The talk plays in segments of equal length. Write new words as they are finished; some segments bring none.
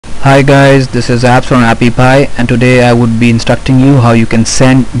Hi guys, this is Apps from Appy Pie, and today I would be instructing you how you can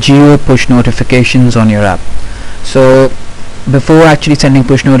send geo push notifications on your app. So before actually sending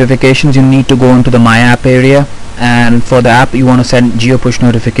push notifications, you need to go into the My App area, and for the app you want to send geo push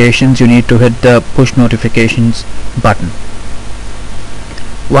notifications, you need to hit the push notifications button.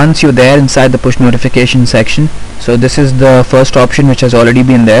 Once you're there inside the push notification section, so this is the first option which has already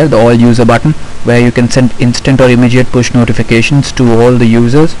been there, the all user button, where you can send instant or immediate push notifications to all the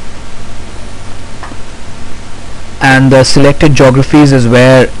users. And the selected geographies is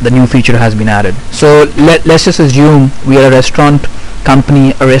where the new feature has been added. So let's just assume we are a restaurant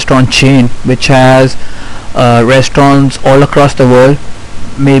company, a restaurant chain which has restaurants all across the world,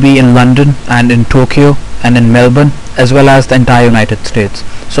 maybe in London and in Tokyo and in Melbourne, as well as the entire United States.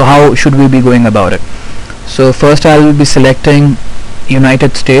 So how should we be going about it? So first I will be selecting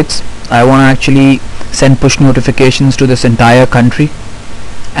United States. I want to actually send push notifications to this entire country,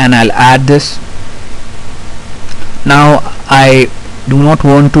 and I'll add this. Now I do not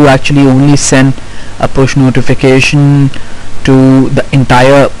want to actually only send a push notification to the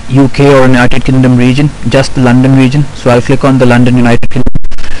entire UK or United Kingdom region, just the London region. So I'll click on the London, United Kingdom.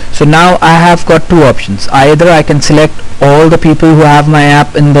 So now I have got two options. Either I can select all the people who have my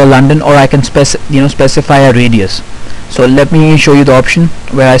app in the London, or I can specify a radius. So let me show you the option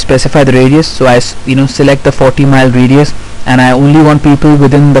where I specify the radius. So I select the 40-mile radius, and I only want people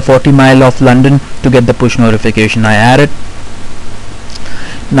within the 40 mile of London to get the push notification. I add it.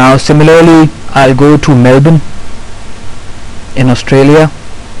 Now similarly I'll go to Melbourne in Australia.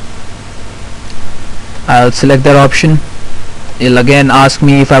 I'll select that option. It'll again ask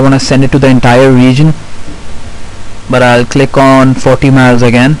me if I want to send it to the entire region, but I'll click on 40 miles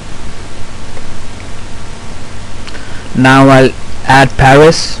again. Now I'll add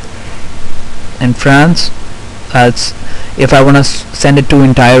Paris in France. If I want to send it to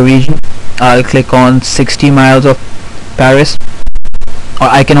entire region, I'll click on 60 miles of Paris, or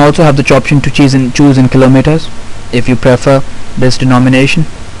I can also have the option to choose in kilometers if you prefer this denomination.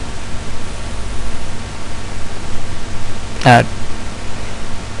 Add.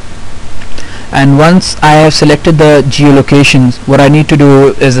 And once I have selected the geolocations, what I need to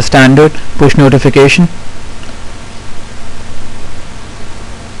do is the standard push notification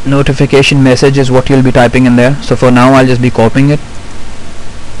message is what you'll be typing in there. So for now I'll just be copying it,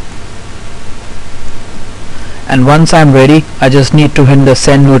 and once I'm ready I just need to hit the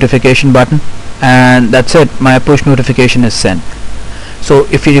send notification button, and that's it. My push notification is sent. So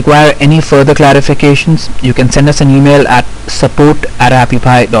if you require any further clarifications, you can send us an email at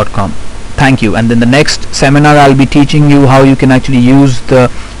support@appypie.com. Thank you. And in the next seminar I'll be teaching you how you can actually use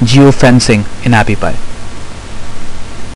the geofencing in Appy Pie.